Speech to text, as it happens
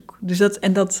Dus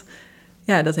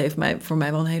dat heeft voor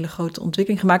mij wel een hele grote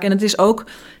ontwikkeling gemaakt. En het is ook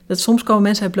dat soms komen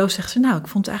mensen uit Bloos en zeggen ze, nou, ik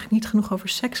vond het eigenlijk niet genoeg over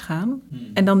seks gaan.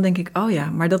 En dan denk ik, oh ja,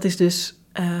 maar dat is dus,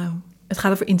 het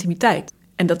gaat over intimiteit.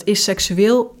 En dat is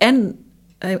seksueel en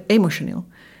emotioneel.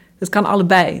 Het kan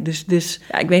allebei. Dus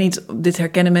ja, ik weet niet, dit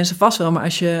herkennen mensen vast wel, maar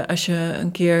als je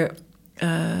een keer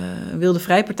wilde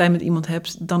vrijpartij met iemand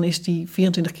hebt, dan is die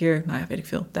 24 keer, nou ja, weet ik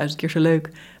veel, 1000 keer zo leuk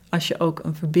als je ook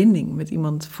een verbinding met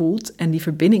iemand voelt. En die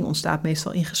verbinding ontstaat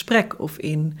meestal in gesprek of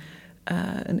in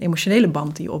een emotionele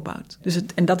band die je opbouwt.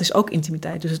 En dat is ook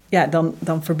intimiteit. Dus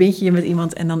dan verbind je je met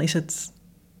iemand en dan is het,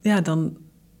 ja, dan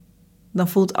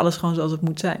voelt alles gewoon zoals het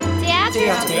moet zijn.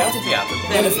 Theater.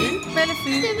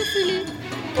 Bellevue.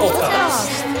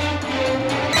 Podcast.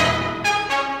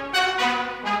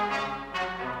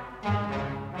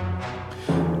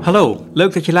 Hallo,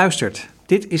 leuk dat je luistert.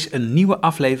 Dit is een nieuwe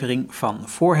aflevering van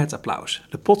Voor het Applaus,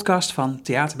 de podcast van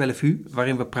Theater Bellevue,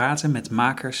 waarin we praten met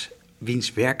makers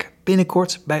wiens werk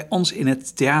binnenkort bij ons in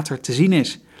het theater te zien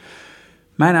is.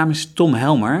 Mijn naam is Tom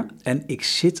Helmer en ik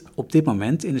zit op dit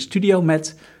moment in de studio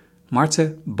met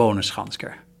Marte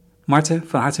Bonenschansker. Marte,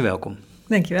 van harte welkom.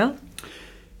 Dankjewel.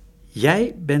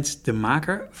 Jij bent de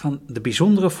maker van de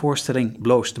bijzondere voorstelling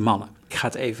Bloos de Mannen. Ik ga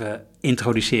het even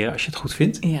introduceren als je het goed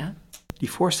vindt. Ja.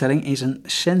 Die voorstelling is een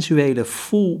sensuele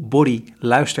full-body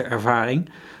luisterervaring,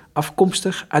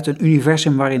 afkomstig uit een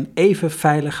universum waarin even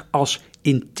veilig als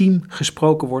intiem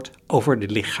gesproken wordt over de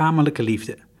lichamelijke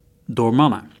liefde, door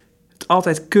mannen. Het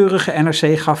altijd keurige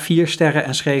NRC gaf 4 sterren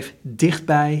en schreef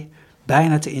dichtbij,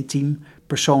 bijna te intiem,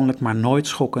 persoonlijk maar nooit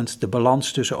schokkend, de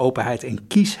balans tussen openheid en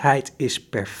kiesheid is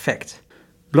perfect.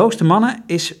 Bloos de Mannen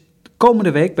is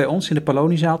komende week bij ons in de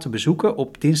Poloniezaal te bezoeken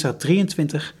op dinsdag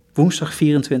 23, woensdag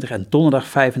 24 en donderdag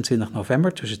 25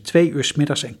 november tussen 2 uur 's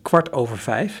middags en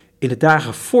 5:15. In de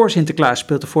dagen voor Sinterklaas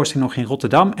speelt de voorstelling nog in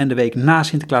Rotterdam en de week na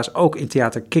Sinterklaas ook in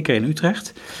Theater Kikker in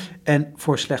Utrecht. En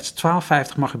voor slechts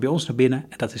 €12,50 mag u bij ons naar binnen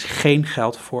en dat is geen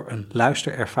geld voor een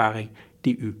luisterervaring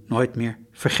die u nooit meer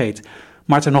vergeet.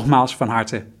 Marta, nogmaals van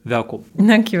harte welkom.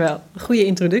 Dankjewel. Goeie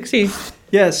introductie.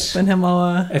 Yes. Ik ben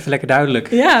helemaal... Even lekker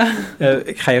duidelijk. Ja.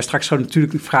 Ik ga je straks zo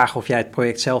natuurlijk vragen of jij het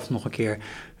project zelf nog een keer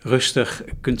rustig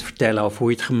kunt vertellen over hoe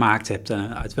je het gemaakt hebt,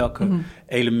 uit welke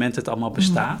elementen het allemaal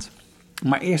bestaat.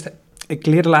 Maar eerst, ik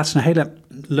leerde laatst een hele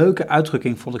leuke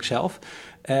uitdrukking, vond ik zelf.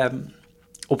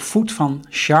 Op voet van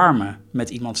charme met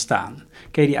iemand staan.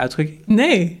 Ken je die uitdrukking?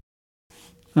 Nee.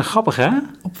 Grappig, hè?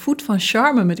 Op voet van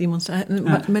charme met iemand staan.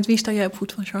 Ja. Met wie sta jij op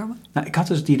voet van charme? Nou, ik had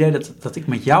dus het idee dat ik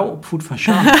met jou op voet van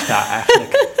charme sta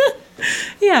eigenlijk.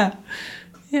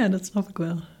 Ja, dat snap ik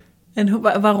wel. En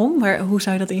waarom? Hoe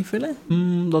zou je dat invullen?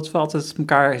 Dat we altijd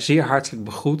elkaar zeer hartelijk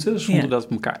begroeten, zonder dat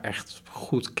we elkaar echt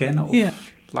goed kennen of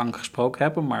lang gesproken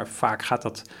hebben. Maar vaak gaat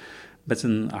dat met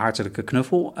een hartelijke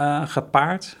knuffel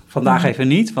gepaard. Vandaag even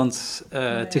niet, want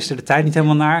het is er de tijd niet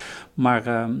helemaal naar.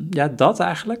 Maar dat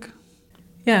eigenlijk.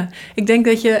 Ja, ik denk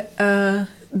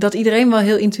dat iedereen wel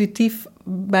heel intuïtief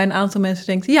bij een aantal mensen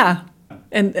denkt, ja.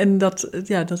 En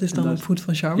dat is dan een voet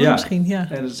van charme misschien. Ja.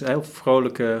 En dat is een heel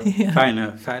vrolijke,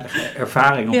 fijne, veilige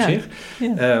ervaring op zich.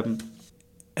 Ja.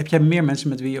 Heb jij meer mensen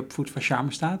met wie je op voet van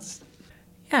charme staat?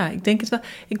 Ja, ik denk het wel.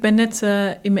 Ik ben net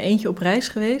in mijn eentje op reis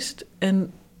geweest.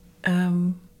 En,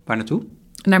 waar naartoe?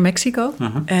 Naar Mexico.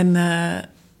 Uh-huh.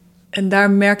 En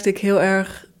daar merkte ik heel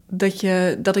erg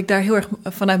dat ik daar heel erg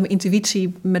vanuit mijn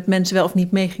intuïtie met mensen wel of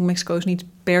niet meeging. Mexico is niet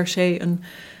per se een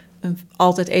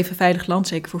altijd even veilig land,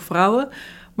 zeker voor vrouwen.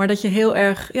 Maar dat je heel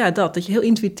erg, dat je heel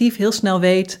intuïtief, heel snel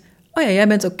weet, oh ja, jij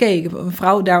bent oké. Ik heb een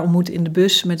vrouw daar ontmoet in de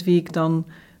bus, met wie ik dan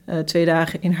 2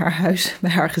 dagen in haar huis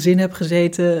bij haar gezin heb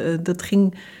gezeten.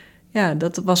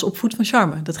 Dat was op voet van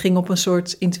charme. Dat ging op een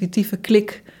soort intuïtieve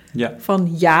klik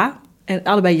van ja. En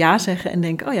allebei ja zeggen en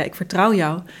denken, oh ja, ik vertrouw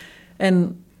jou.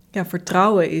 En ja,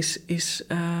 vertrouwen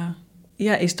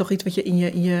is toch iets wat je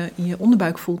in je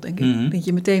onderbuik voelt, denk ik. Mm-hmm. Dat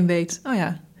je meteen weet, oh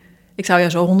ja, ik zou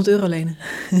jou zo €100 lenen.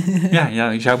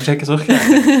 Ja, ik zou hem zeker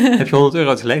terugkrijgen. Heb je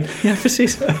 €100 te lenen? Ja,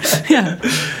 precies.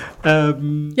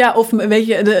 Ja. Of weet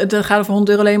je, het gaat over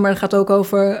 €100 lenen, maar het gaat ook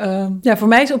over... voor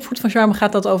mij is op voet van charme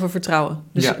gaat dat over vertrouwen.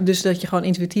 Dus dat je gewoon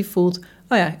intuïtief voelt,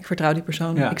 oh ja, ik vertrouw die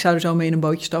persoon. Ja. Ik zou er zo mee in een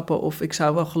bootje stappen of ik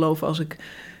zou wel geloven als ik...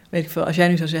 Weet ik veel, als jij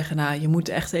nu zou zeggen, nou, je moet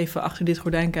echt even achter dit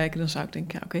gordijn kijken, dan zou ik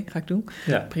denken, ja, oké, ga ik doen.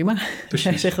 Ja. Prima. Als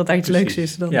jij zegt dat daar iets leuks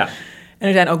is, dan... Ja. En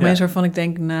er zijn ook mensen waarvan ik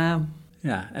denk, nou...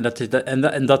 Ja,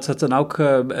 en dat het dan ook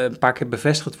een paar keer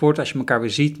bevestigd wordt als je elkaar weer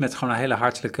ziet met gewoon een hele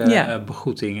hartelijke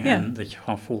begroeting. En dat je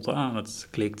gewoon voelt, dat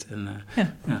klikt.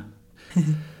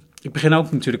 Ik begin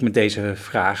ook natuurlijk met deze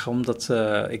vraag, omdat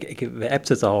we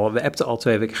appten al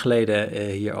 2 weken geleden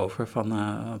hierover van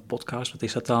een podcast, wat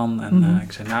is dat dan? En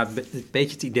ik zei, nou, een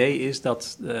beetje het idee is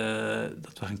dat we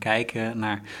gaan kijken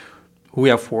naar hoe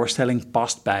jouw voorstelling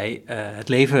past bij het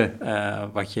leven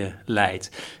wat je leidt.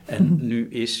 En nu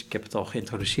is, ik heb het al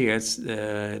geïntroduceerd,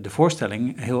 de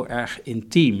voorstelling heel erg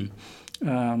intiem.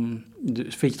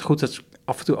 Dus vind je het goed dat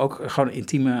af en toe ook gewoon een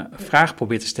intieme vraag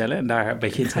probeer te stellen en daar een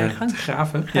beetje in te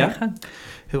graven? Ja,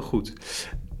 heel goed.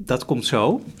 Dat komt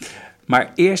zo.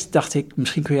 Maar eerst dacht ik,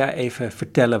 misschien kun jij even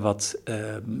vertellen wat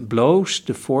Bloos,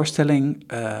 de voorstelling,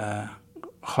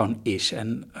 gewoon is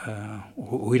en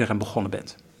hoe je eraan begonnen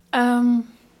bent.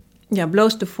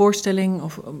 Bloos, de voorstelling,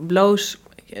 of Bloos,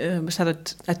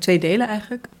 bestaat uit 2 delen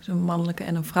eigenlijk. Dus een mannelijke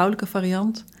en een vrouwelijke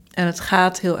variant. En het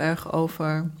gaat heel erg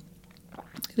over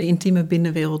de intieme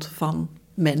binnenwereld van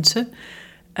mensen.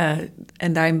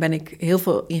 En daarin ben ik heel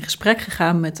veel in gesprek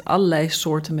gegaan met allerlei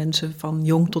soorten mensen, van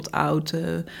jong tot oud,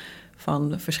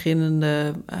 van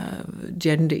verschillende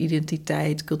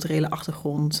genderidentiteit, culturele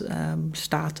achtergrond,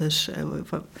 status,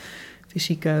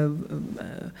 fysieke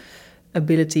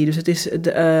ability. Dus het is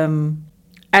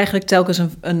eigenlijk telkens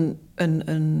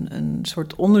een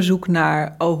soort onderzoek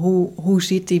naar hoe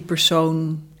zit die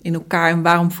persoon in elkaar en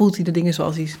waarom voelt hij de dingen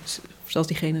zoals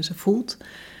diegene ze voelt.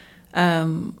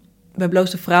 Bij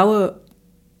Bloos de Vrouwen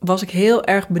was ik heel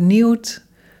erg benieuwd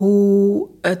hoe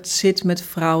het zit met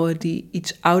vrouwen die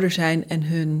iets ouder zijn en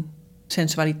hun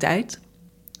sensualiteit.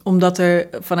 Omdat er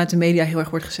vanuit de media heel erg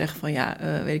wordt gezegd van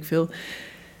weet ik veel,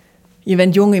 je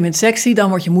bent jong, je bent sexy, dan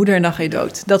word je moeder en dan ga je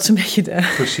dood. Dat is een beetje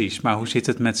de... Precies, maar hoe zit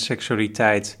het met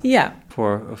seksualiteit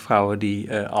voor vrouwen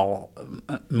die al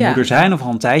moeder zijn of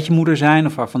al een tijdje moeder zijn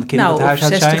of waarvan de kinderen het huis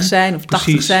uit zijn? Of 60 zijn of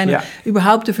 80 zijn. Ja.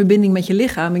 Überhaupt de verbinding met je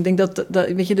lichaam. Ik denk dat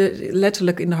weet je,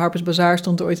 letterlijk in de Harper's Bazaar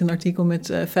stond er ooit een artikel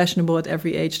met fashionable at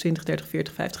every age, 20, 30,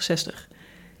 40, 50, 60.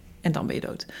 En dan ben je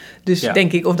dood. Dus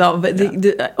denk ik,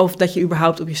 of dat je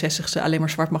überhaupt op je 60ste alleen maar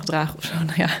zwart mag dragen of zo.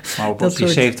 Nou ja, maar op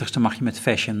je 70ste mag je met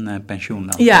fashion pensioen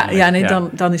dan.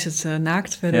 Dan is het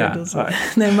naakt verder. Ja.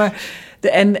 Nee, maar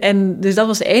dus dat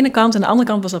was de ene kant. En de andere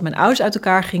kant was dat mijn ouders uit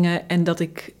elkaar gingen en dat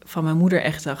ik van mijn moeder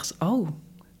echt dacht, oh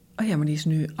ja, maar die is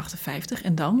nu 58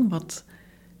 en dan?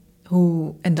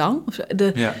 Hoe en dan?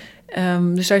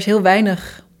 Dus daar is heel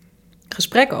weinig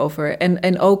gesprek over.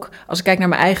 En ook als ik kijk naar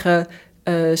mijn eigen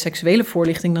seksuele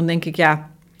voorlichting, dan denk ik,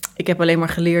 ik heb alleen maar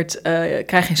geleerd,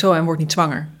 krijg geen SOA en word niet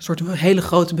zwanger. Een soort hele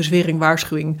grote bezwering,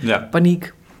 waarschuwing,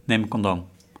 paniek. Neem een condoom.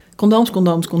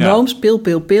 Condooms,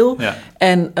 pil. Ja.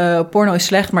 En porno is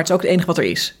slecht, maar het is ook het enige wat er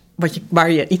is.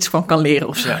 Waar je iets van kan leren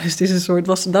of zo. Ja. Dus het is een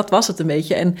soort, dat was het een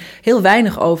beetje. En heel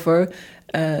weinig over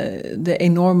de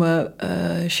enorme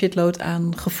shitload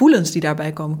aan gevoelens die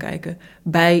daarbij komen kijken.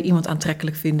 Bij iemand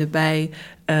aantrekkelijk vinden, bij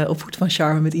op voet van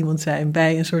charme met iemand zijn,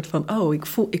 bij een soort van,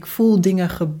 ik voel dingen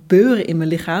gebeuren in mijn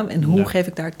lichaam en hoe geef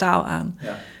ik daar taal aan?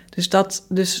 Ja.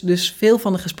 Dus veel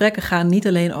van de gesprekken gaan niet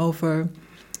alleen over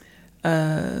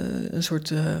een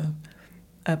soort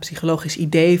psychologisch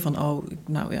idee van,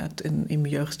 in mijn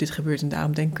jeugd is dit gebeurd en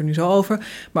daarom denk ik er nu zo over,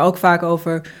 maar ook vaak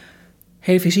over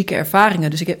hele fysieke ervaringen.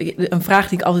 Dus een vraag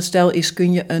die ik altijd stel is,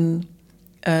 kun je een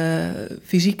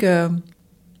fysieke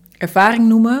ervaring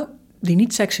noemen die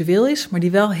niet seksueel is, maar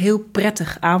die wel heel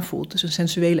prettig aanvoelt. Dus een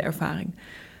sensuele ervaring.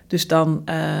 Dus dan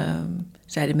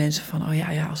zeiden mensen van,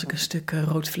 als ik een stuk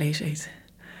rood vlees eet,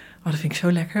 dat vind ik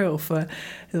zo lekker. Of er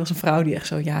was een vrouw die echt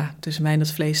zo, tussen mij en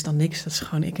dat vlees dan niks. Dat is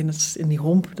gewoon ik en die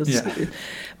romp.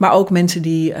 Maar ook mensen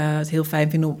die het heel fijn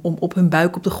vinden om op hun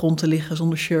buik op de grond te liggen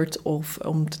zonder shirt. Of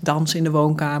om te dansen in de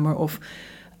woonkamer. Of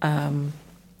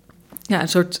een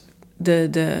soort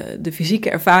de fysieke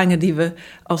ervaringen die we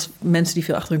als mensen die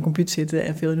veel achter hun computer zitten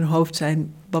en veel in hun hoofd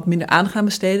zijn, wat minder aandacht aan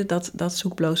besteden, dat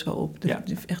zoekt Bloos wel op.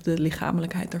 Echt de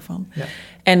lichamelijkheid daarvan. Ja.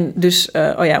 En dus,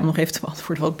 om nog even te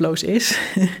beantwoorden wat Bloos is,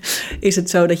 is het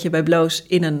zo dat je bij Bloos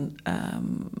in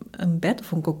een bed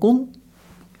of een cocon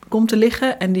komt te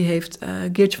liggen. En die heeft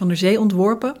Geertje van der Zee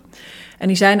ontworpen. En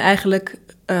die zijn eigenlijk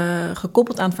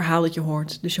gekoppeld aan het verhaal dat je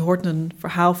hoort. Dus je hoort een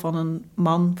verhaal van een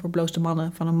man, voor Bloos de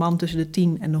mannen, van een man tussen de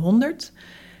 10 en de 100.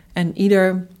 En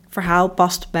ieder verhaal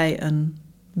past bij een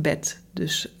bed.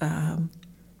 Dus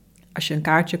als je een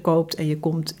kaartje koopt en je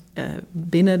komt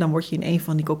binnen, dan word je in een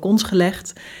van die cocons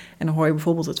gelegd. En dan hoor je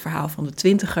bijvoorbeeld het verhaal van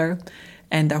de 20er.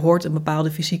 En daar hoort een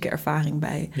bepaalde fysieke ervaring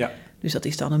bij. Ja. Dus dat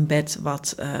is dan een bed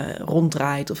wat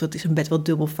ronddraait, of dat is een bed wat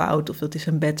dubbelvouwt, of dat is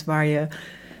een bed waar je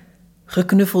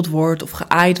geknuffeld wordt of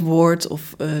geaaid wordt.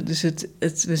 Dus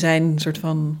we zijn een soort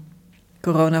van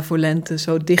corona voor lente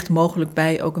zo dicht mogelijk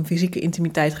bij ook een fysieke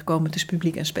intimiteit gekomen tussen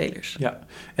publiek en spelers. Ja,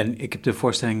 en ik heb de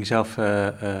voorstelling zelf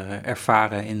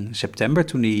ervaren in september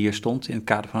toen die hier stond in het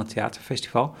kader van het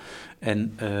theaterfestival.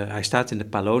 En hij staat in de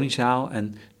Pallonizaal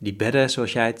en die bedden,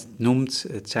 zoals jij het noemt,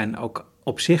 het zijn ook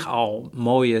op zich al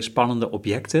mooie, spannende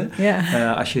objecten.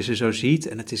 Ja. Als je ze zo ziet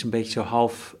en het is een beetje zo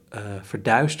half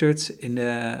verduisterd in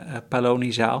de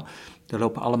Pallonizaal. Er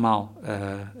lopen allemaal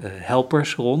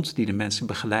helpers rond die de mensen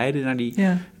begeleiden naar die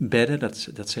bedden.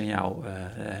 Dat zijn jouw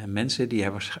mensen die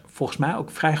hebben volgens mij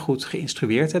ook vrij goed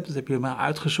geïnstrueerd. Dat heb je helemaal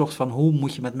uitgezocht van hoe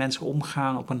moet je met mensen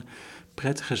omgaan op een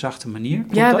prettige, zachte manier.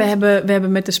 Ja, we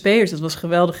hebben met de spelers, dat was een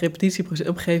geweldig repetitieproces.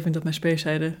 Op een gegeven moment dat mijn spelers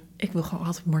zeiden, ik wil gewoon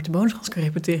altijd Marten Boonsgans gaan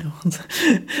repeteren. Want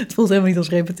het voelt helemaal niet als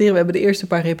repeteren. We hebben de eerste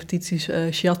paar repetities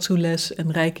shiatsu-les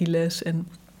en reiki-les. En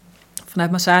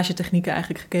vanuit massagetechnieken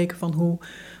eigenlijk gekeken van hoe.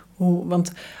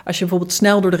 Want als je bijvoorbeeld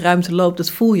snel door de ruimte loopt, dat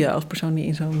voel je als persoon die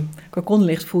in zo'n cocon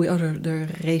ligt, voel je, er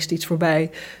race iets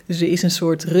voorbij. Dus er is een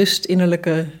soort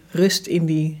innerlijke rust in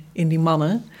die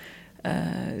mannen.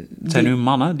 Het zijn nu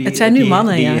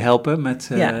mannen die helpen met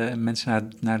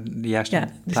mensen naar de juiste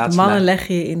plaats. Dus de mannen leg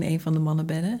je in een van de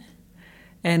mannenbedden.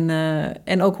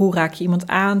 En ook hoe raak je iemand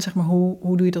aan, zeg maar,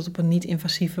 hoe doe je dat op een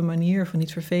niet-invasieve manier of een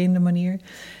niet vervelende manier.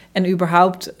 En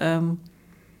überhaupt,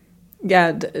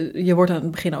 je wordt aan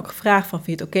het begin ook gevraagd van,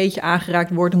 vind je het oké dat je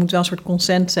aangeraakt wordt? Er moet wel een soort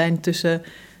consent zijn tussen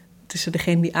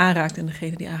degene die aanraakt en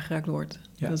degene die aangeraakt wordt.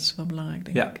 Ja. Dat is wel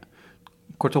belangrijk, denk ik.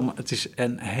 Kortom, het is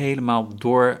een helemaal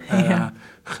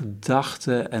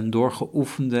gedachte en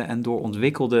doorgeoefende en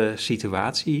doorontwikkelde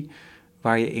situatie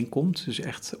waar je in komt. Dus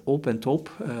echt op en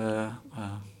top.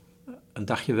 Een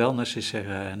dagje wellness is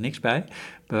er niks bij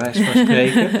wijze van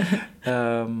spreken.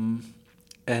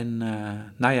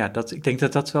 Ik denk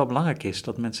dat dat wel belangrijk is,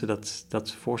 dat mensen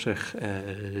dat voor zich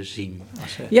zien.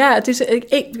 Ja, het is.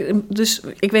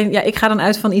 Ik ga dan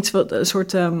uit van iets wat een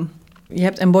soort. Je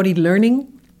hebt embodied learning.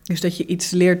 Dus dat je iets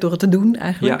leert door het te doen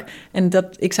eigenlijk. Ja. En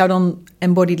ik zou dan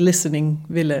embodied listening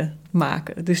willen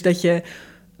maken. Dus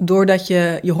doordat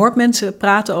je hoort mensen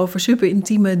praten over super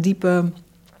intieme, diepe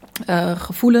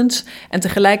gevoelens. En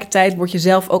tegelijkertijd word je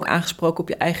zelf ook aangesproken op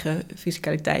je eigen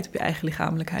physicaliteit, op je eigen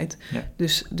lichamelijkheid. Ja.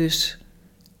 Dus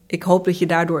ik hoop dat je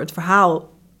daardoor het verhaal,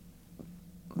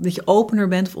 dat je opener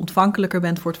bent of ontvankelijker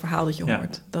bent voor het verhaal dat je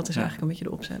hoort. Dat is eigenlijk een beetje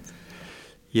de opzet.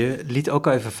 Je liet ook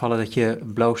al even vallen dat je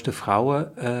Bloos de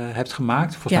Vrouwen hebt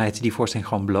gemaakt. Volgens mij heette die voorstelling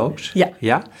gewoon Bloos.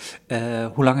 Ja.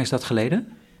 Hoe lang is dat geleden?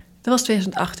 Dat was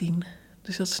 2018.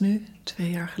 Dus dat is nu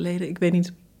 2 jaar geleden. Ik weet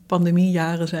niet,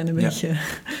 pandemiejaren zijn een beetje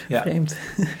vreemd.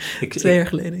 2 jaar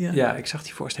geleden, ja. Ja, ik zag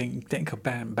die voorstelling, ik denk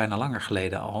bijna langer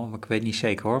geleden al. Ik weet niet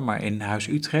zeker hoor, maar in Huis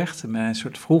Utrecht. Met een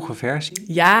soort vroege versie.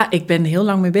 Ja, ik ben heel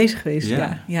lang mee bezig geweest.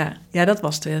 Ja, dat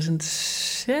was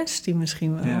 2016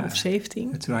 misschien wel, of 17.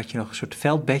 En toen had je nog een soort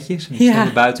veldbedjes en die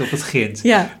stonden buiten op het grind.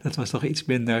 Ja. Dat was toch iets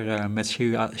minder met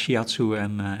shiatsu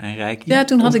en reiki. Ja,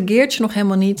 toen had ik Geertje nog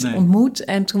helemaal niet ontmoet.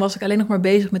 En toen was ik alleen nog maar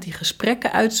bezig met die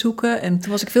gesprekken uitzoeken. En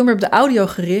toen was ik veel meer op de audio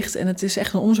gericht. En het is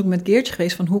echt een onderzoek met Geertje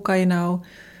geweest van hoe kan je nou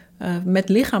met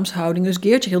lichaamshouding. Dus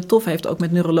Geertje, heel tof, heeft ook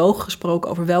met neurologen gesproken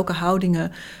over welke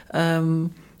houdingen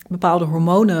bepaalde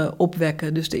hormonen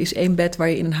opwekken. Dus er is 1 bed waar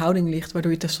je in een houding ligt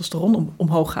waardoor je testosteron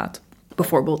omhoog gaat,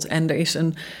 bijvoorbeeld. En er is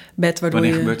een bed waardoor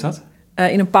Wanneer gebeurt dat?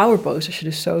 In een power pose, als je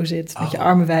dus zo zit met je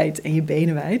armen wijd en je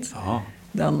benen wijd.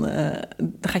 Dan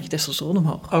gaat je testosteron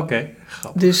omhoog. Oké,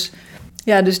 grappig. Dus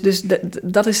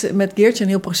dat is met Geertje een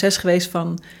heel proces geweest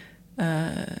van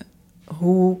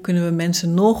hoe kunnen we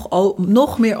mensen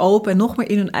nog meer open en nog meer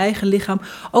in hun eigen lichaam.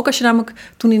 Ook als je namelijk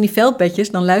toen in die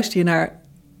veldbedjes, dan luister je naar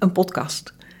een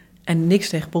podcast. En niks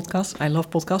tegen podcast, I love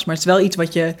podcast, maar het is wel iets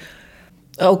wat je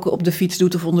ook op de fiets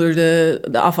doet of onder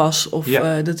de afwas. Of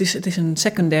het is een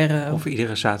secundaire. Of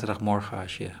iedere zaterdagmorgen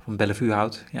als je van Bellevue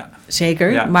houdt. Ja.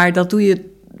 Zeker, maar dat doe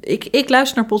je. Ik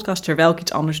luister naar podcasts terwijl ik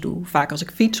iets anders doe. Vaak als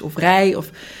ik fiets of rij.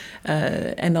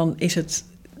 En dan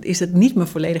is het niet mijn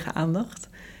volledige aandacht.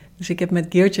 Dus ik heb met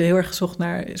Geertje heel erg gezocht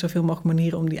naar zoveel mogelijk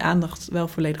manieren om die aandacht wel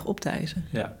volledig op te eisen.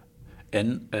 Ja.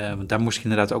 En daar moest ik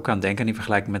inderdaad ook aan denken. Die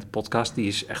vergelijking met de podcast, die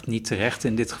is echt niet terecht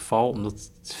in dit geval, omdat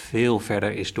het veel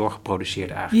verder is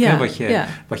doorgeproduceerd eigenlijk. Ja,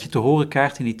 wat je te horen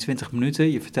krijgt in die 20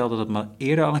 minuten, je vertelde dat maar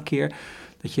eerder al een keer,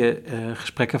 dat je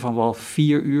gesprekken van wel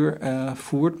 4 uur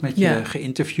voert met je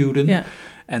geïnterviewden. Ja.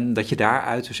 En dat je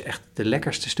daaruit dus echt de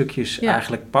lekkerste stukjes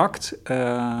eigenlijk pakt.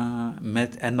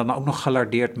 En dan ook nog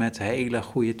gelardeerd met hele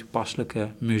goede toepasselijke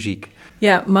muziek.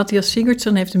 Ja, Matthias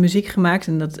Sigurdsson heeft de muziek gemaakt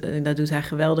en dat doet hij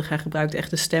geweldig. Hij gebruikt echt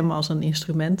de stem als een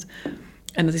instrument.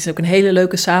 En dat is ook een hele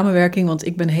leuke samenwerking, want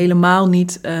ik ben helemaal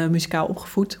niet muzikaal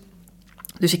opgevoed.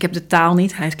 Dus ik heb de taal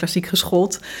niet. Hij is klassiek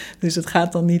geschoold. Dus het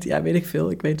gaat dan niet, weet ik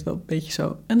veel. Ik weet wel een beetje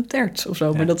zo, een terts of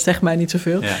zo. Maar dat zegt mij niet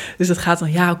zoveel. Ja. Dus het gaat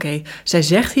dan, oké. Zij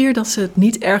zegt hier dat ze het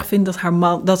niet erg vindt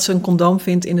dat ze een condoom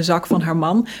vindt in de zak van haar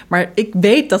man. Maar ik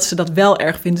weet dat ze dat wel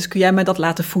erg vindt. Dus kun jij mij dat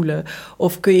laten voelen?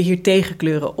 Of kun je hier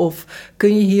tegenkleuren? Of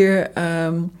kun je hier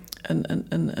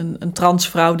een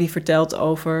transvrouw die vertelt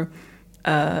over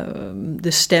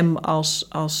de stem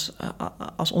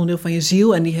als onderdeel van je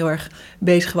ziel en die heel erg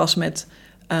bezig was met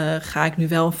ga ik nu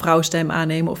wel een vrouwstem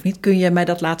aannemen of niet? Kun je mij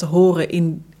dat laten horen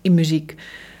in muziek?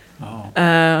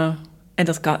 En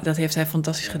dat heeft hij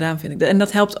fantastisch gedaan, vind ik. En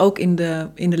dat helpt ook in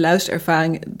de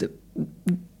luisterervaring.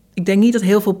 Ik denk niet dat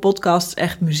heel veel podcasts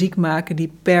echt muziek maken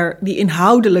die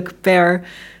inhoudelijk per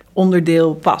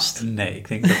onderdeel past. Nee, ik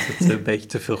denk dat het een beetje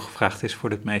te veel gevraagd is voor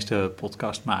de meeste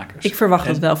podcastmakers. Ik verwacht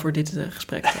dat wel voor dit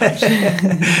gesprek.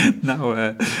 Nou,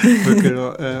 we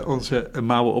kunnen onze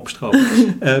mouwen opstropen.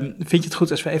 Vind je het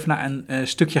goed als we even naar een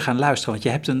stukje gaan luisteren? Want je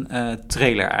hebt een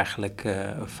trailer eigenlijk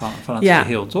van het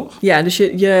geheel, toch? Ja, dus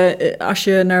als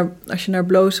je naar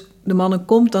Bloos de Mannen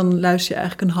komt, dan luister je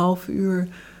eigenlijk een half uur,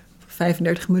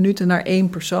 35 minuten naar één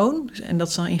persoon. En dat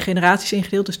is dan in generaties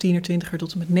ingedeeld, dus 10er, 20er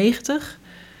tot en met 90.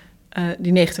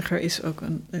 Die 90er is ook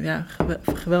een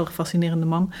geweldig fascinerende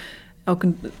man.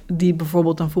 Die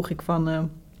bijvoorbeeld, dan vroeg ik van,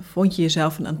 vond je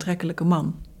jezelf een aantrekkelijke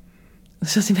man? Dan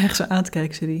zat hij me echt zo aan te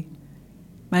kijken, zei hij,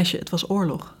 meisje, het was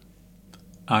oorlog.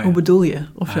 Hoe bedoel je?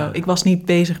 Of zo. Ik was niet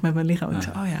bezig met mijn lichaam. Ik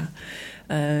zei,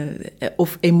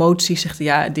 of emoties, zegt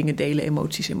hij, dingen delen,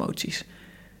 emoties.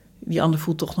 Die ander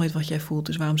voelt toch nooit wat jij voelt,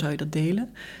 dus waarom zou je dat delen?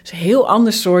 Het is een heel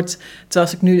ander soort, terwijl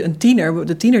als ik nu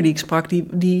de tiener die ik sprak,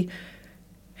 die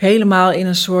helemaal in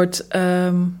een soort,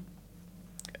 een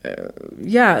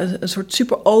soort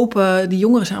super open, die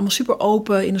jongeren zijn allemaal super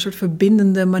open in een soort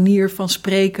verbindende manier van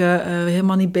spreken,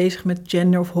 helemaal niet bezig met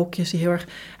gender of hokjes,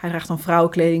 hij draagt dan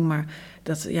vrouwenkleding, maar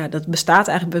dat bestaat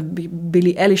eigenlijk bij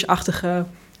Billie Eilish-achtige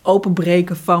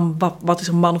openbreken van wat is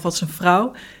een man of wat is een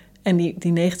vrouw. En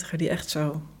die 90er die echt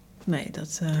zo,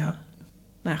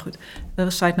 nou goed, dat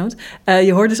was side note.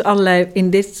 Je hoort dus allerlei, in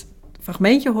dit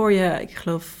fragmentje hoor je, ik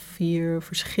geloof 4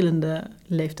 verschillende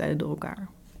leeftijden door elkaar.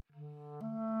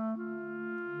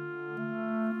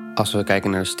 Als we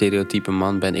kijken naar een stereotype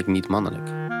man, ben ik niet mannelijk.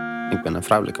 Ik ben een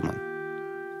vrouwelijke man.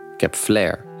 Ik heb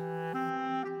flair.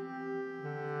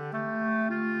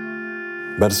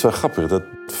 Maar het is wel grappig, dat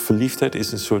verliefdheid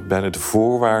is een soort bijna de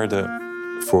voorwaarde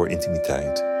voor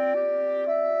intimiteit.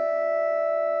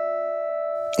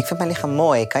 Ik vind mijn lichaam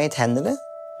mooi. Kan je het handelen?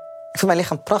 Ik vind mijn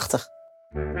lichaam prachtig.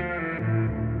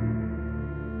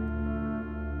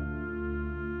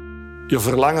 Je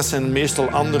verlangens zijn meestal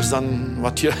anders dan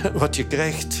wat je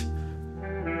krijgt.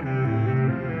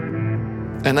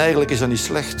 En eigenlijk is dat niet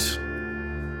slecht.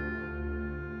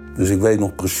 Dus ik weet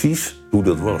nog precies hoe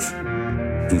dat was.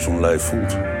 Toen zo'n lijf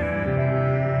voelt.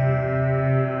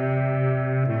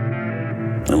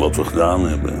 En wat we gedaan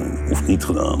hebben, of niet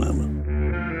gedaan hebben.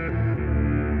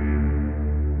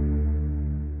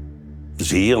 Dat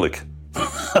is heerlijk.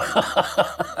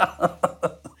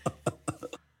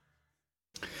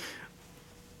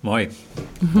 Mooi.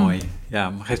 Mooi. Ja,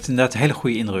 maar geeft inderdaad een hele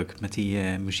goede indruk met die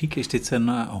muziek. Is dit een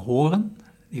horen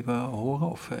die we horen?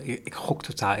 Of ik gok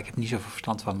totaal, ik heb niet zoveel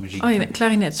verstand van muziek. Oh ja,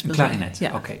 klarinet speelt hij. Klarinet,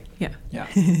 ja. Oké. Ja. Ja.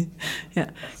 Ja,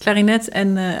 klarinet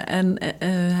en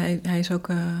hij is ook,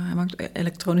 hij maakt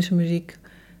elektronische muziek.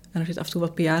 En er zit af en toe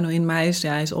wat piano in, maar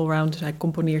hij is allround, dus hij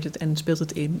componeert het en speelt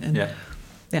het in. En,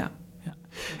 ja.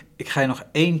 Ik ga je nog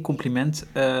 1 compliment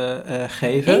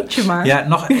geven. Eentje maar. Ja,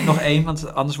 nog 1,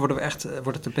 want anders wordt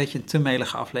het een beetje een te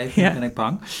melige aflevering, ben ik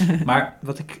bang. Maar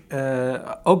wat ik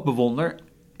ook bewonder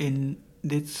in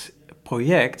dit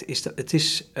project is dat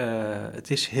het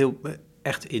is heel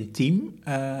echt intiem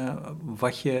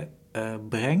wat je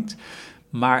brengt.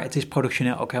 Maar het is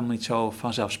productioneel ook helemaal niet zo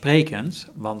vanzelfsprekend.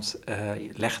 Want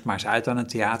leg het maar eens uit aan een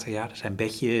theater. Ja, er zijn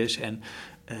bedjes en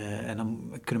dan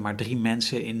kunnen maar 3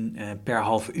 mensen in per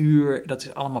half uur. Dat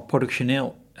is allemaal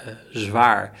productioneel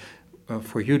zwaar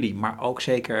voor jullie. Maar ook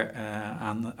zeker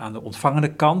aan de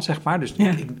ontvangende kant, zeg maar. Dus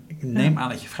ik neem aan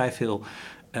dat je vrij veel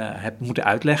hebt moeten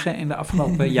uitleggen in de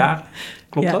afgelopen jaren.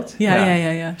 Klopt dat?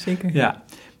 Ja, zeker. Ja.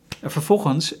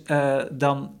 Vervolgens,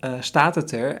 dan staat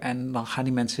het er en dan gaan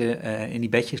die mensen in die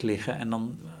bedjes liggen en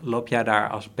dan loop jij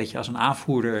daar een beetje als een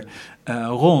aanvoerder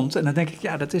rond. En dan denk ik,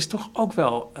 ja, dat is toch ook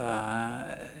wel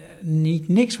niet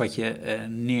niks wat je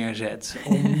neerzet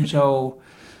om zo,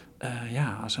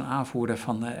 als een aanvoerder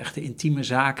van echte intieme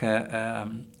zaken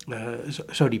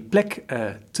zo die plek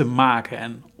te maken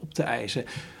en op te eisen.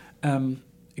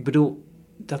 Ik bedoel,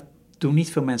 doen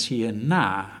niet veel mensen je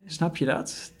na. Snap je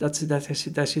dat?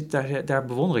 Daar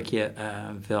bewonder ik je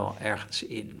wel ergens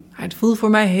in. Het voelt voor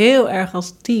mij heel erg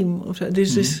als team. Of zo.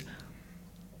 Dus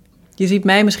je ziet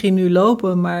mij misschien nu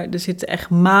lopen, maar er zit echt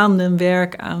maanden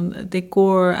werk aan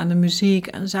decor, aan de muziek,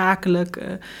 aan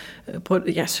zakelijk.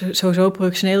 Sowieso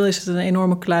professioneel is het een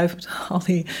enorme kluif met al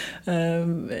die,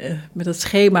 met dat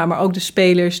schema, maar ook de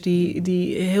spelers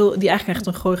die eigenlijk echt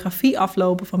een choreografie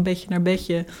aflopen van bedje naar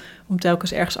bedje, om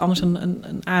telkens ergens anders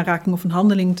een aanraking of een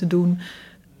handeling te doen.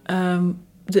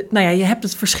 Je hebt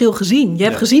het verschil gezien. Je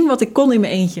hebt gezien wat ik kon in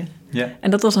mijn eentje. Ja.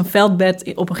 En dat was een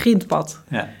veldbed op een grindpad.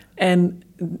 Ja. En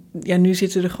nu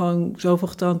zitten er gewoon zoveel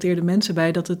getalenteerde mensen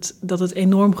bij dat het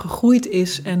enorm gegroeid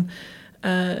is. En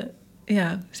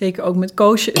zeker ook met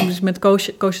Koosje. Dus met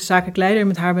Koosje is zakelijk leider.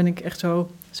 Met haar ben ik echt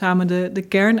zo samen de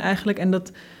kern eigenlijk. En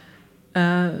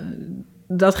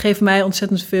dat geeft mij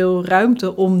ontzettend veel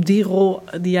ruimte om die rol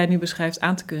die jij nu beschrijft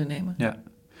aan te kunnen nemen. Ja.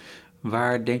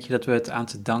 Waar denk je dat we het aan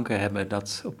te danken hebben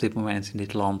dat op dit moment in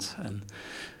dit land een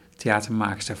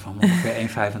theatermaakster van ongeveer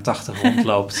 1,85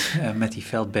 rondloopt met die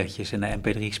veldbedjes en de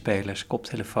mp3-spelers,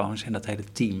 koptelefoons en dat hele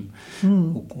team.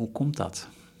 Hoe komt dat?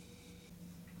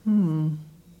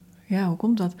 Ja, hoe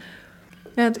komt dat?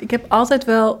 Ja, ik heb altijd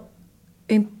wel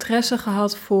interesse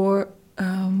gehad voor...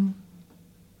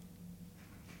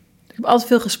 ik heb altijd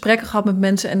veel gesprekken gehad met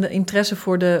mensen en de interesse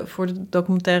voor de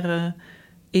documentaire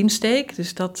insteek.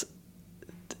 Dus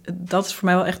dat is voor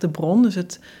mij wel echt de bron. Dus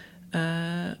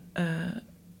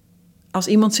als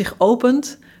iemand zich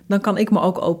opent, dan kan ik me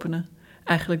ook openen,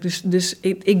 eigenlijk. Dus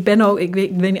ik ben ook... Ik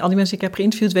weet niet, al die mensen die ik heb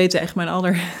geïnterviewd weten echt mijn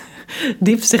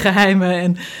allerdiepste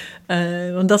geheimen.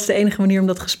 Want dat is de enige manier om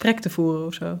dat gesprek te voeren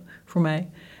of zo, voor mij.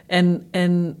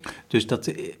 Dus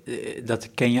dat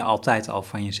ken je altijd al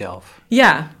van jezelf?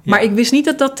 Ja, maar ik wist niet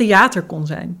dat dat theater kon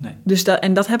zijn. Nee. Dus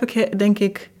dat heb ik, denk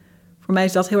ik... Voor mij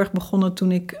is dat heel erg begonnen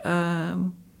toen ik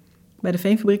bij de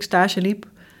Veenfabriek stage liep,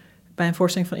 bij een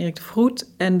voorstelling van Erik de Vroet.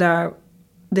 En daar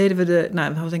deden we we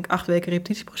hadden denk ik 8 weken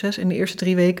repetitieproces. In de eerste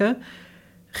 3 weken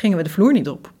gingen we de vloer niet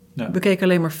op. Ja. We keken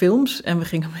alleen maar films en we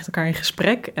gingen met elkaar in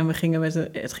gesprek. En het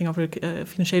ging over de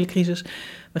financiële crisis.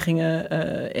 We gingen,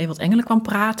 Ewald Engelen kwam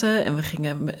praten en we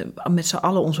gingen met z'n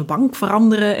allen onze bank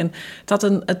veranderen. En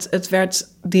het werd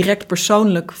direct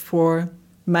persoonlijk voor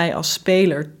mij als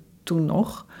speler toen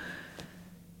nog.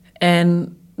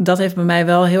 En dat heeft bij mij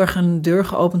wel heel erg een deur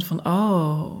geopend van...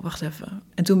 oh, wacht even.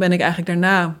 En toen ben ik eigenlijk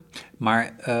daarna...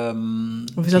 Maar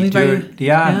of is dat niet deur,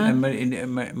 waar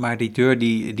je... maar die deur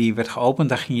die werd geopend,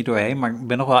 daar ging je doorheen. Maar ik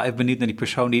ben nog wel even benieuwd naar die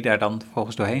persoon die daar dan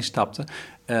vervolgens doorheen stapte.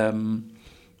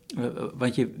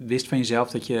 Want je wist van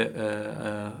jezelf dat je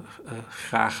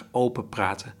graag open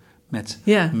praatte met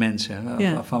mensen.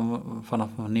 Vanaf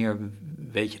wanneer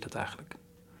weet je dat eigenlijk?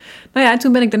 Nou ja, en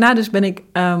toen ben ik daarna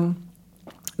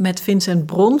met Vincent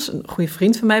Brons, een goede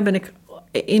vriend van mij, ben ik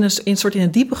in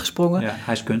een diepe gesprongen. Ja,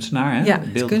 hij is kunstenaar, hè? Ja,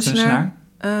 beeldend kunstenaar.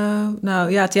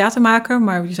 Theatermaker,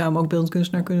 maar je zou hem ook beeldend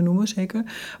kunstenaar kunnen noemen, zeker.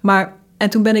 En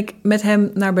toen ben ik met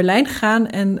hem naar Berlijn gegaan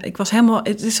en ik was helemaal...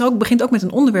 begint ook met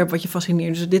een onderwerp wat je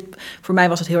fascineert. Dus voor mij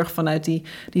was het heel erg vanuit die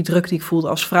druk die ik voelde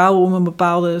als vrouw om een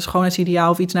bepaalde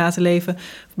schoonheidsideaal of iets na te leven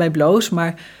bij Bloos.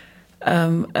 Maar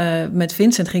met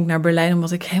Vincent ging ik naar Berlijn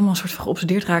omdat ik helemaal een soort van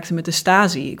geobsedeerd raakte met de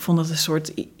Stasi. Ik vond dat een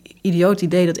soort idioot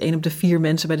idee dat 1 op de 4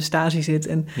 mensen bij de Stasi zit.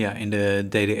 En in de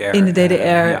DDR. In de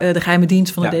DDR, de geheime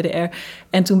dienst van de DDR.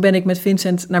 En toen ben ik met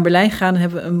Vincent naar Berlijn gegaan en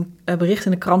hebben we een bericht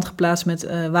in de krant geplaatst met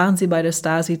waren Sie bij de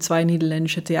Stasi, 2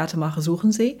 Nederlandse Theatermacher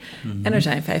zoeken Sie. Mm-hmm. En er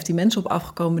zijn 15 mensen op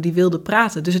afgekomen die wilden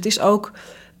praten. Dus het is ook...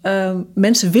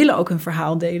 mensen willen ook hun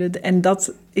verhaal delen. En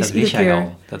dat is iedere keer...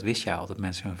 Dat wist jij al, dat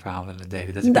mensen hun verhaal willen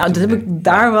delen. Dat heb ik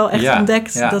daar wel echt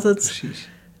ontdekt. Ja, dat het, precies.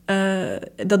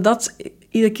 Dat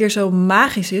iedere keer zo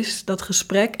magisch is, dat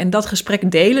gesprek. En dat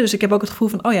gesprek delen. Dus ik heb ook het gevoel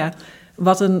van,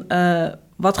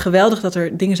 wat geweldig dat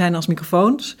er dingen zijn als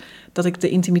microfoons. Dat ik de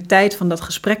intimiteit van dat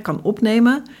gesprek kan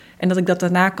opnemen. En dat ik dat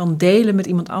daarna kan delen met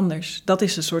iemand anders. Dat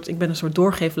is ik ben een soort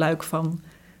doorgeefluik van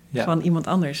iemand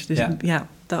anders. Dus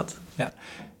dat. Ja.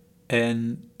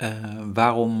 En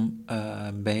waarom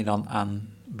ben je dan aan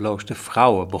Bloos de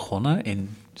Vrouwen begonnen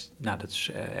dat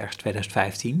is ergens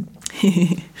 2015?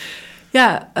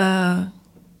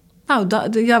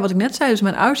 Wat ik net zei, dus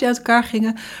mijn ouders die uit elkaar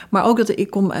gingen, maar ook dat ik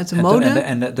kom uit de mode.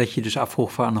 En dat je dus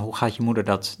afvroeg van, hoe gaat je moeder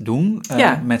dat doen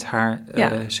met haar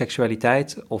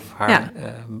seksualiteit of haar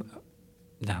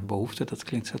behoefte, dat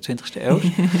klinkt zo 20e eeuw.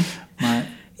 Maar,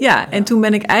 en toen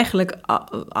ben ik eigenlijk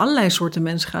allerlei soorten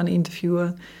mensen gaan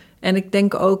interviewen. En ik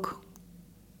denk ook,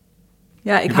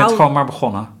 Ja, Je bent gewoon maar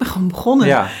begonnen. Ik ben gewoon begonnen.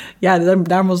 Ja. Ja,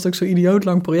 daarom was het ook zo'n idioot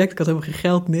lang project. Ik had helemaal geen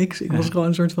geld, niks. Ik was gewoon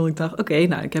een soort van, ik dacht, oké,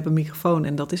 nou, ik heb een microfoon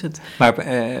en dat is het. Maar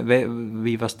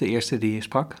wie was de eerste die je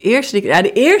sprak? De eerste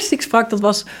die ik sprak, dat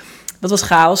was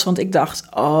chaos. Want ik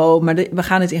dacht, maar we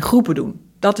gaan het in groepen doen.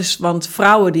 Dat is, want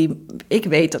vrouwen ik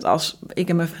weet dat als ik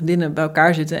en mijn vriendinnen bij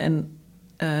elkaar zitten en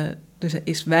dus er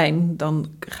is wijn, dan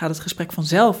gaat het gesprek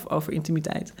vanzelf over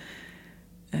intimiteit.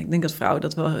 Ik denk dat vrouwen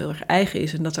dat wel heel erg eigen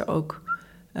is en dat er ook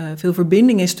veel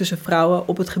verbinding is tussen vrouwen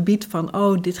op het gebied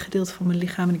van, dit gedeelte van mijn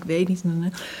lichaam en ik weet niet.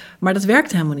 Maar dat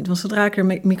werkte helemaal niet, want zodra ik er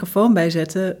een microfoon bij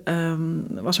zette,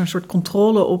 was er een soort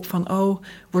controle op van,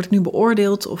 word ik nu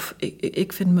beoordeeld of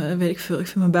ik vind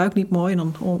mijn buik niet mooi en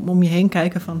dan om je heen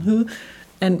kijken van,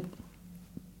 En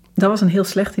dat was een heel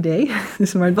slecht idee,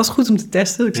 maar het was goed om te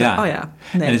testen. Ik zei,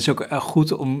 nee. En het is ook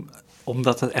goed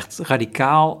omdat het echt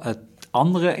radicaal het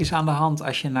andere is aan de hand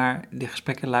als je naar die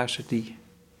gesprekken luistert die...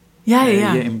 Ja,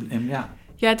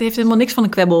 het heeft helemaal niks van een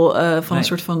kwebbel, een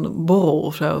soort van borrel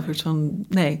of zo. Een soort van,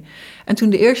 nee. En toen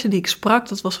de eerste die ik sprak,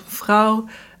 dat was een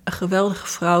geweldige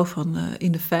vrouw van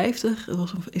in de 50.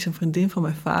 Dat is een vriendin van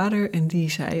mijn vader. En die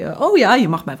zei, je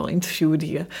mag mij wel interviewen.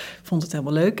 Die vond het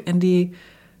helemaal leuk. En die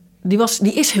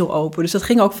is heel open. Dus dat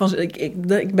ging ook van...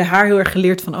 Ik bij haar heel erg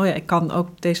geleerd van... ik kan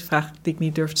ook deze vraag die ik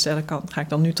niet durf te stellen... ga ik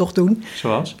dan nu toch doen.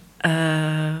 Zoals?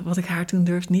 Wat ik haar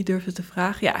toen niet durfde te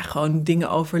vragen. Ja, gewoon dingen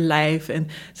over lijf. En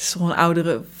het is toch een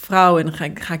oudere vrouw. En dan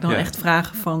ga ik dan echt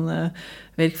vragen van...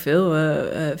 weet ik veel.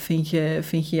 Vind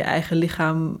je je eigen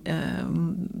lichaam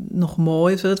nog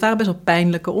mooi? Dat waren best wel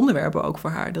pijnlijke onderwerpen ook voor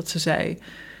haar. Dat ze zei...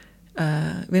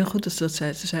 ik weet nog goed dat ze dat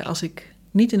zei. Ze zei, als ik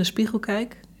niet in de spiegel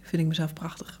kijk... vind ik mezelf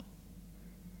prachtig.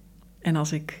 En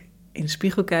als ik in de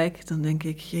spiegel kijk, dan denk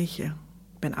ik... jeetje,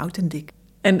 ik ben oud en dik.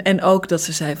 En ook dat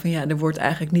ze zei van er wordt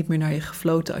eigenlijk niet meer naar je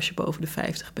gefloten als je boven de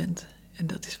 50 bent. En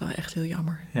dat is wel echt heel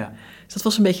jammer. Ja. Dus dat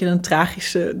was een beetje een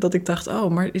tragische, dat ik dacht,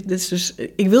 maar dit is dus...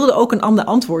 Ik wilde ook een ander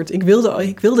antwoord. Ik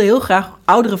wilde heel graag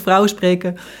oudere vrouwen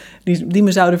spreken die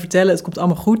me zouden vertellen, het komt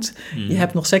allemaal goed. Je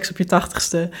hebt nog seks op je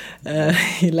 80ste.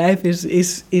 Je lijf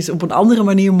is op een andere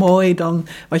manier mooi dan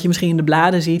wat je misschien in de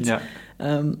bladen ziet. Ja.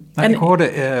 Ik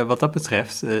hoorde, wat dat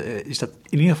betreft, is dat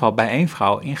in ieder geval bij één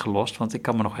vrouw ingelost. Want ik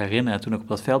kan me nog herinneren, toen ik op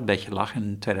dat veldbedje lag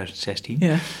in 2016...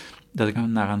 Ja. Dat ik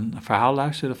naar een verhaal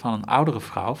luisterde van een oudere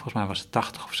vrouw. Volgens mij was het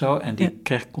 80 of zo. En die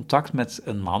kreeg contact met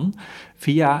een man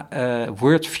via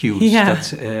Wordfeud. Ja.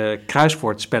 Dat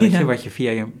kruiswoordspelletje wat je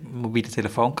via je mobiele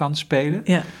telefoon kan spelen.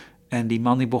 Ja. En die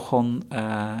man die begon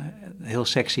heel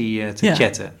sexy te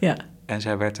chatten. Ja. En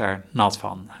zij werd daar nat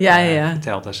van,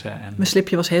 vertelde ze. En... Mijn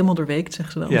slipje was helemaal doorweekt,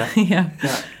 zegt ze dan.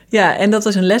 Ja, en dat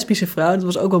was een lesbische vrouw. Dat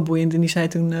was ook wel boeiend. En die zei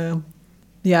toen...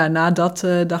 na dat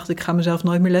dacht ik, ga mezelf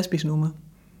nooit meer lesbisch noemen.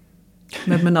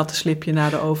 Met mijn natte slipje na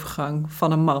de overgang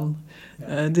van een man.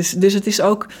 Dus het is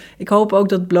ook... Ik hoop ook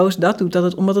dat Bloos dat doet. Dat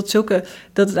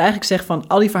het eigenlijk zegt van...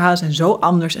 Al die verhalen zijn zo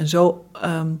anders en zo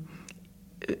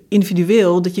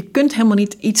individueel... dat je kunt helemaal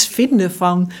niet iets vinden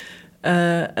van...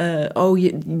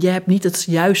 je hebt niet het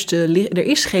juiste... Er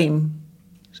is geen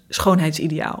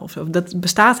schoonheidsideaal of zo. Dat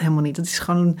bestaat helemaal niet. Dat is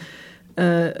gewoon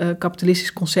een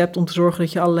kapitalistisch concept... om te zorgen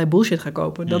dat je allerlei bullshit gaat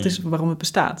kopen. Dat is waarom het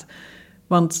bestaat.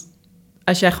 Want...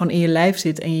 Als jij gewoon in je lijf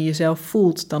zit en je jezelf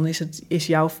voelt... dan is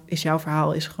jouw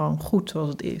verhaal gewoon goed zoals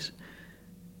het is.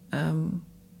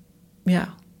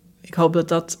 Ik hoop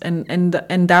dat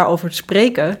en daarover te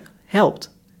spreken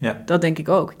helpt. Ja. Dat denk ik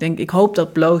ook. Ik hoop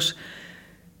dat Bloos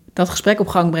dat gesprek op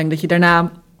gang brengt... dat je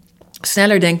daarna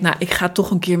sneller denkt... ik ga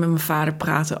toch een keer met mijn vader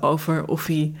praten over... of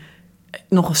hij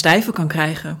nog een stijve kan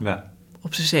krijgen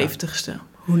op zijn 70ste.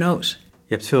 Who knows?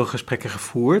 Je hebt veel gesprekken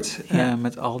gevoerd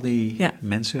met al die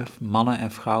mensen, mannen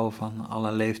en vrouwen van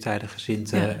alle leeftijden,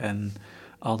 gezindten en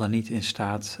al dan niet in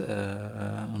staat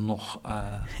nog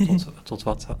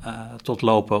tot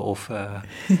lopen of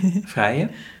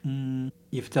vrijen.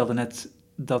 Je vertelde net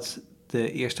dat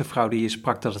de eerste vrouw die je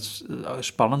sprak, dat het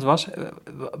spannend was.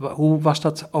 Hoe was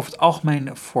dat over het algemeen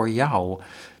voor jou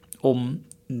om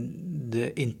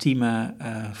de intieme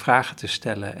vragen te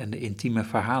stellen en de intieme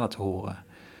verhalen te horen?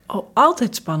 Oh,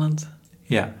 altijd spannend.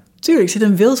 Ja.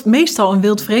 Tuurlijk, meestal een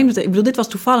wild vreemde. Ik bedoel, dit was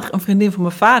toevallig een vriendin van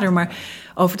mijn vader, maar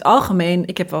over het algemeen...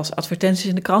 Ik heb wel eens advertenties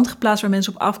in de krant geplaatst waar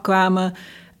mensen op afkwamen.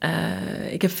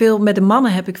 Ik heb veel... Met de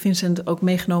mannen heb ik Vincent ook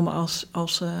meegenomen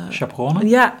als chaperone?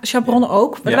 Ja, chaperone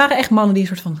ook. Maar er waren echt mannen die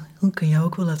een soort van... kun je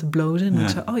ook wel laten blozen? En dan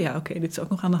zei oké, dit is ook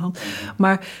nog aan de hand.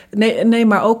 Maar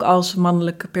maar ook als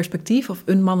mannelijk perspectief of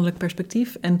een mannelijk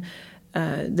perspectief. En...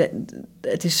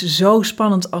 het is zo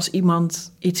spannend als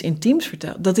iemand iets intiems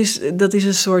vertelt. Dat is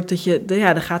een soort dat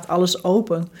er gaat alles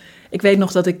open. Ik weet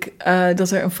nog dat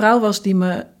er een vrouw was die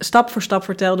me stap voor stap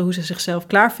vertelde hoe ze zichzelf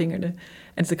klaarvingerde.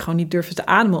 En dat ik gewoon niet durfde te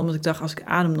ademen, omdat ik dacht, als ik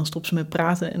adem, dan stopt ze met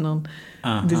praten. En dan,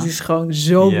 dit is gewoon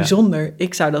zo bijzonder.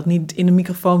 Ik zou dat niet in de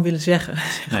microfoon willen zeggen,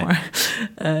 zeg maar.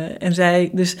 En zij,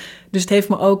 dus het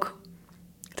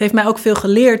heeft mij ook veel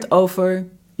geleerd over,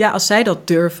 ja, als zij dat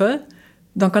durven,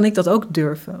 dan kan ik dat ook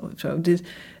durven. Zo. Dus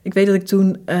ik weet dat ik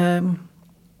toen,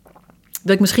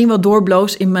 dat ik misschien wel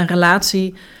doorbloos in mijn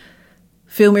relatie,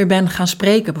 veel meer ben gaan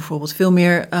spreken bijvoorbeeld. Veel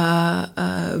meer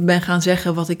ben gaan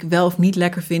zeggen wat ik wel of niet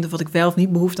lekker vind, of wat ik wel of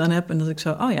niet behoefte aan heb. En dat ik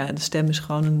zo, oh ja, de stem is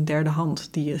gewoon een derde hand.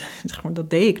 Dat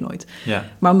deed ik nooit. Ja.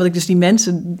 Maar omdat ik dus die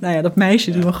mensen, dat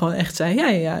meisje die me gewoon echt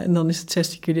zei, ja. En dan is het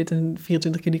 16 keer dit en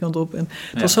 24 keer die kant op. En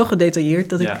het was zo gedetailleerd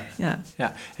dat ik,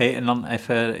 Ja, hey, en dan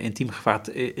even intiem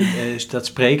gevraagd, dat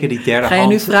spreken, die derde hand. Ga je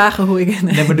nu vragen hoe ik...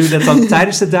 Nee, maar doe je dat dan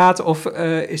tijdens de daad of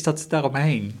is dat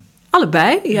daaromheen?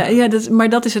 Allebei, ja maar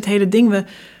dat is het hele ding.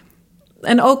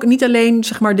 En ook niet alleen,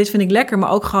 zeg maar, dit vind ik lekker,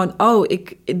 maar ook gewoon,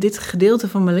 dit gedeelte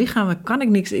van mijn lichaam, kan ik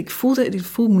niks. Ik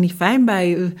voel me niet fijn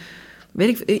bij.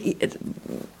 Weet ik,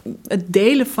 het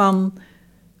delen van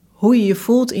hoe je je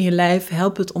voelt in je lijf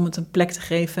helpt het om het een plek te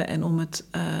geven en om het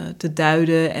te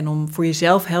duiden en om voor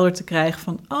jezelf helder te krijgen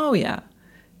van,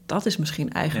 dat is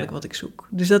misschien eigenlijk wat ik zoek.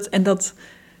 Dus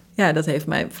dat heeft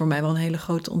voor mij wel een hele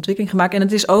grote ontwikkeling gemaakt. En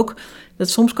het is ook dat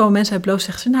soms komen mensen uit bloos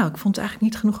en zeggen ze, ik vond het eigenlijk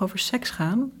niet genoeg over seks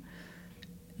gaan.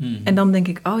 En dan denk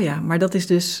ik, maar dat is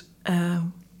dus,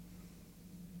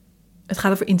 het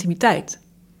gaat over intimiteit.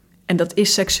 En dat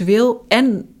is seksueel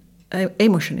en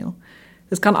emotioneel.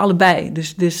 Dat kan allebei.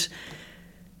 Dus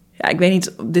ik weet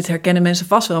niet, dit herkennen mensen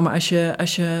vast wel, maar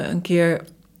als je een keer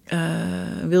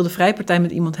wilde vrijpartij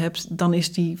met iemand hebt, dan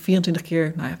is die 24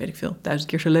 keer, 1000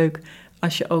 keer zo leuk,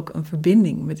 als je ook een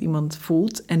verbinding met iemand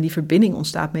voelt. En die verbinding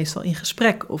ontstaat meestal in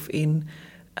gesprek of in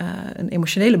een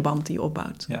emotionele band die je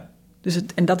opbouwt. Ja. Dus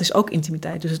en dat is ook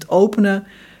intimiteit. Dus het openen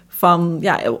van,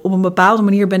 op een bepaalde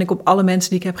manier ben ik op alle mensen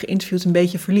die ik heb geïnterviewd een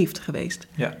beetje verliefd geweest.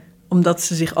 Ja. Omdat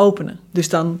ze zich openen. Dus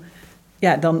dan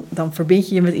verbind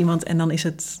je je met iemand en dan is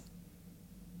het,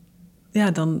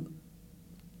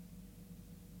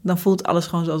 dan voelt alles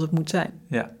gewoon zoals het moet zijn.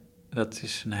 Ja. Dat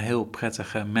is een heel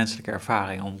prettige menselijke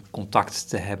ervaring om contact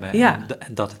te hebben en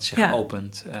dat het zich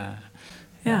opent.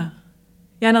 Ja,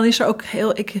 en dan is er ook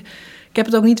ik heb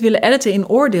het ook niet willen editen in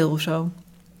oordeel of zo.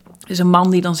 Er is een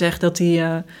man die dan zegt dat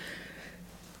hij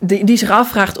die zich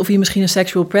afvraagt of hij misschien een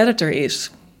sexual predator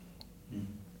is.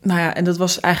 En dat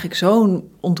was eigenlijk zo'n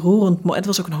ontroerend. Het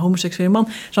was ook een homoseksuele man.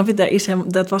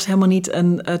 Dat was helemaal niet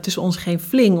tussen ons geen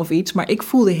fling of iets, maar ik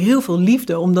voelde heel veel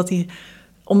liefde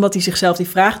omdat hij zichzelf die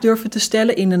vraag durfde te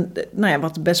stellen in een,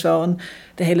 wat best wel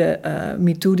de hele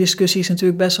MeToo-discussie is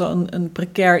natuurlijk best wel een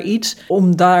precair iets.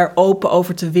 Om daar open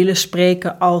over te willen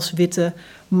spreken als witte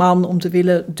man, om te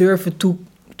willen durven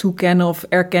toekennen of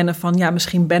erkennen van,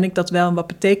 misschien ben ik dat wel en wat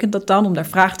betekent dat dan? Om daar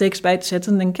vraagtekens bij te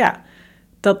zetten. En denk ik,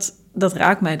 dat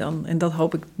raakt mij dan en dat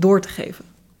hoop ik door te geven.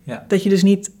 Ja. Dat je dus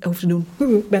niet hoeft te doen,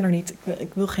 ik ben er niet,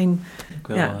 ik wil geen...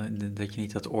 Dat je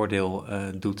niet dat oordeel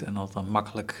doet en dat dan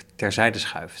makkelijk terzijde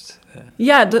schuift.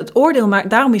 Ja, het oordeel, maar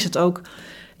daarom is het ook...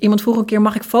 Iemand vroeg een keer,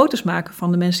 mag ik foto's maken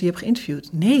van de mensen die je hebt geïnterviewd?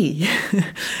 Nee,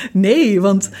 nee,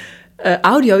 want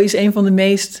audio is een van de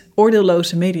meest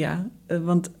oordeelloze media.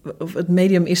 Want het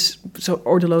medium is zo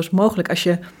oordeelloos mogelijk.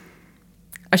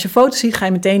 Als je foto's ziet, ga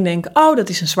je meteen denken, dat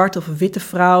is een zwarte of een witte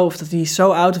vrouw, of dat die is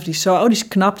zo oud of die is zo... die is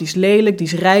knap, die is lelijk, die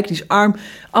is rijk, die is arm.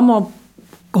 Allemaal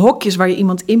hokjes waar je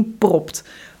iemand in propt.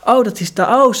 Die is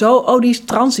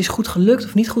trans, die is goed gelukt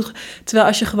of niet goed. Terwijl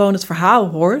als je gewoon het verhaal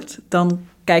hoort, dan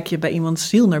kijk je bij iemands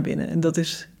ziel naar binnen. En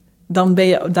dan ben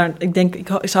je daar... Ik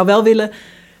zou wel willen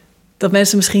dat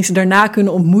mensen misschien ze daarna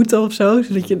kunnen ontmoeten of zo.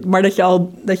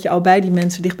 Dat je al bij die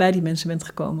mensen, dicht bij die mensen bent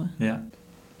gekomen. Ja.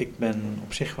 Ik ben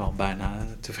op zich wel bijna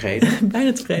tevreden.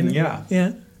 Bijna tevreden? Ja.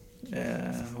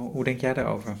 Hoe denk jij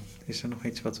daarover? Is er nog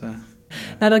iets wat we...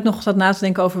 Dat ik nog zat na te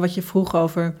denken over wat je vroeg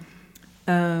over...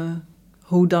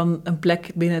 hoe dan een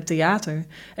plek binnen het theater.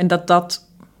 En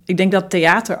ik denk dat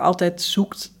theater altijd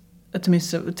zoekt...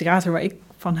 Tenminste, het theater waar ik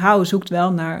van hou... zoekt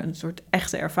wel naar een soort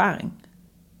echte ervaring.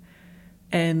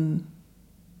 En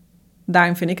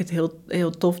daarin vind ik het heel,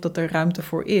 heel tof dat er ruimte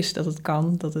voor is. Dat het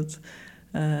kan,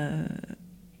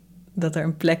 dat er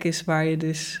een plek is waar je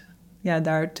dus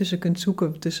daartussen kunt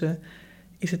zoeken.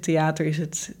 Is het theater, is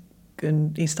het een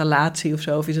installatie of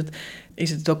zo, of is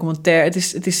het documentaire?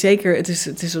 Het is zeker,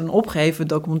 het is een opgeheven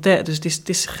documentaire, dus het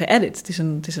is geëdit.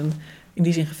 Het is een in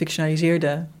die zin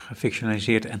gefictionaliseerde...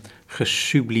 Gefictionaliseerd en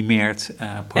gesublimeerd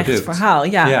product. Echt verhaal,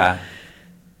 ja.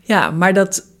 Ja, maar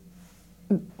dat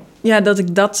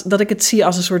ik het zie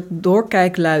als een soort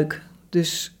doorkijkluik.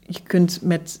 Dus je kunt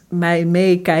met mij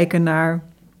meekijken naar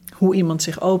hoe iemand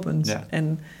zich opent. Ja.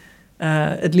 En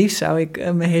het liefst zou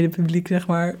ik mijn hele publiek, zeg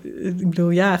maar... Ik bedoel,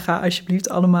 ja, ga alsjeblieft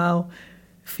allemaal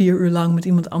 4 uur lang met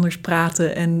iemand anders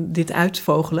praten en dit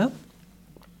uitvogelen.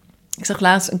 Ik zag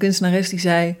laatst een kunstenares die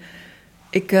zei...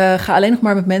 Ik ga alleen nog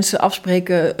maar met mensen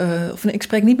afspreken... ik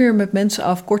spreek niet meer met mensen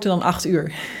af korter dan 8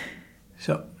 uur.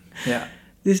 Zo, ja.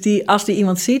 Dus als die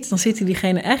iemand ziet, dan ziet hij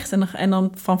diegene echt. En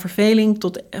dan van verveling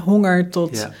tot honger,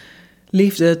 tot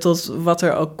liefde, tot wat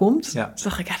er ook komt. Ja. Dus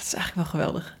dacht ik, dat is eigenlijk wel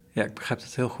geweldig. Ja, ik begrijp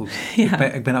het heel goed. Ja.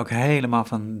 Ik ben ook helemaal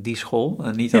van die school.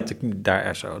 Niet dat ik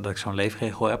daar dat ik zo'n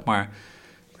leefregel heb, maar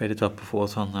ik weet het wel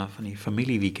bijvoorbeeld van die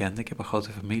familieweekenden. Ik heb een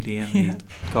grote familie en die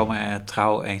komen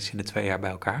trouw eens in de 2 jaar bij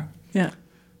elkaar. Ja.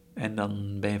 En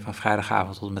dan ben je van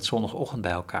vrijdagavond tot en met zondagochtend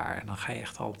bij elkaar. En dan ga je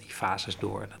echt al die fases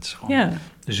door. Dat is gewoon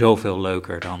zoveel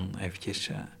leuker dan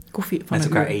eventjes koffie met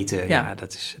elkaar eten. Ja,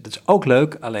 dat is ook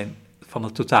leuk, alleen van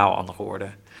een totaal andere orde.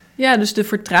 Ja, dus de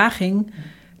vertraging,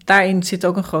 daarin zit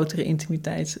ook een grotere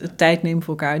intimiteit. Het tijd nemen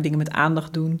voor elkaar, dingen met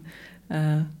aandacht doen.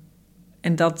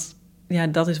 En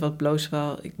dat is wat Bloos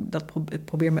wel... Ik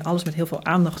probeer alles met heel veel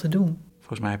aandacht te doen.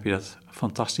 Volgens mij heb je dat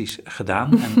fantastisch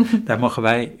gedaan. En daar mogen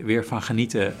wij weer van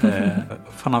genieten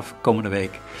vanaf komende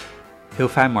week. Heel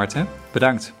fijn, Marten.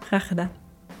 Bedankt. Graag gedaan.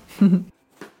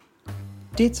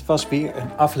 Dit was weer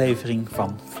een aflevering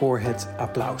van Voor het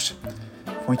Applaus.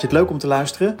 Vond je het leuk om te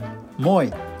luisteren? Mooi.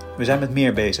 We zijn met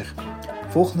meer bezig.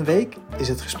 Volgende week is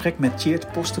het gesprek met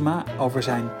Tjeerd Postema over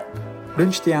zijn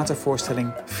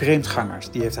lunchtheatervoorstelling Vreemdgangers.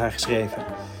 Die heeft hij geschreven.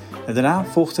 En daarna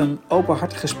volgt een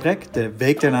openhartig gesprek, de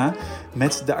week daarna,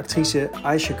 met de actrice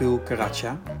Ayşegül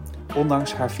Karaca.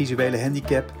 Ondanks haar visuele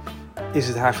handicap is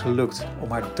het haar gelukt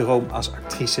om haar droom als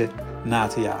actrice na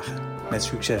te jagen. Met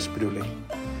succes bedoel ik.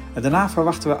 En daarna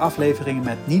verwachten we afleveringen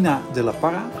met Nina de la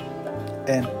Parra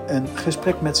en een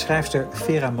gesprek met schrijfster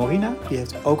Vera Morina. Die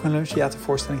heeft ook een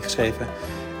lunchtheatervoorstelling geschreven.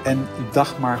 En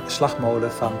Dagmar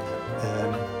Slagmolen van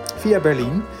Via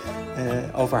Berlin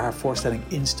over haar voorstelling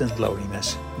Instant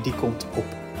Loneliness. Die komt op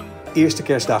eerste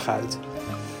kerstdag uit.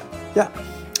 Ja,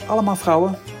 allemaal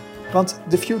vrouwen, want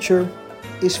the future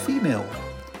is female.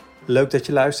 Leuk dat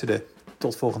je luisterde.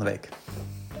 Tot volgende week.